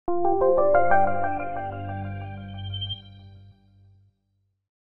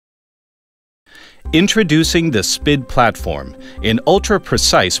Introducing the SPID Platform, an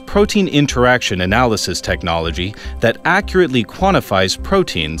ultra-precise protein interaction analysis technology that accurately quantifies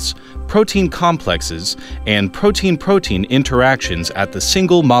proteins, protein complexes, and protein-protein interactions at the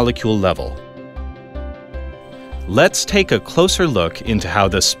single molecule level. Let's take a closer look into how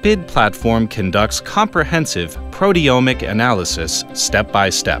the SPID Platform conducts comprehensive proteomic analysis step by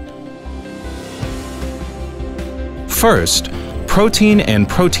step. First, protein and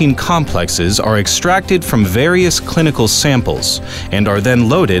protein complexes are extracted from various clinical samples and are then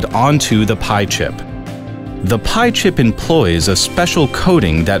loaded onto the PI chip. The PI chip employs a special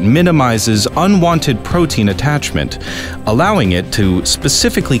coating that minimizes unwanted protein attachment, allowing it to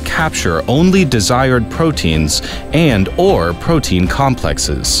specifically capture only desired proteins and/or protein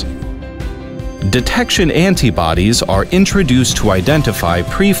complexes. Detection antibodies are introduced to identify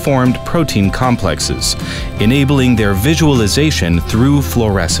preformed protein complexes, enabling their visualization through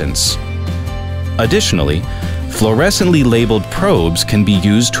fluorescence. Additionally, fluorescently labeled probes can be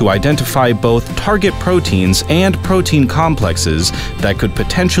used to identify both target proteins and protein complexes that could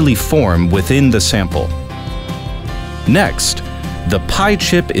potentially form within the sample. Next, the PI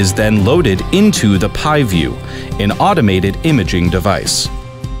chip is then loaded into the PI View, an automated imaging device.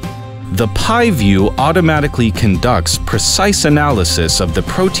 The PI View automatically conducts precise analysis of the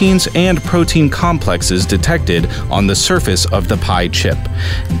proteins and protein complexes detected on the surface of the PI chip,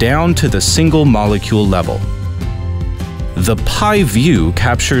 down to the single molecule level. The PI View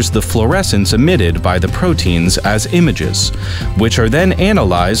captures the fluorescence emitted by the proteins as images, which are then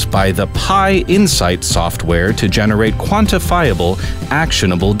analyzed by the PI Insight software to generate quantifiable,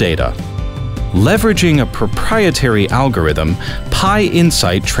 actionable data. Leveraging a proprietary algorithm, PI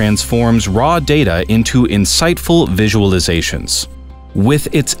Insight transforms raw data into insightful visualizations. With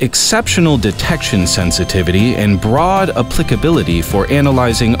its exceptional detection sensitivity and broad applicability for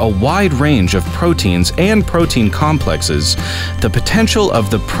analyzing a wide range of proteins and protein complexes, the potential of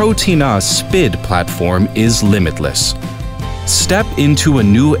the PROTEINA SPID platform is limitless. Step into a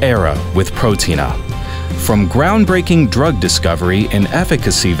new era with PROTEINA. From groundbreaking drug discovery and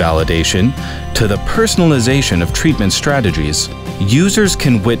efficacy validation to the personalization of treatment strategies, users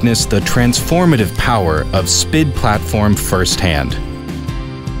can witness the transformative power of SPID Platform firsthand.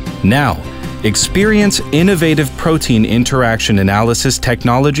 Now, experience innovative protein interaction analysis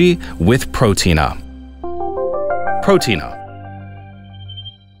technology with PROTEINA. PROTEINA.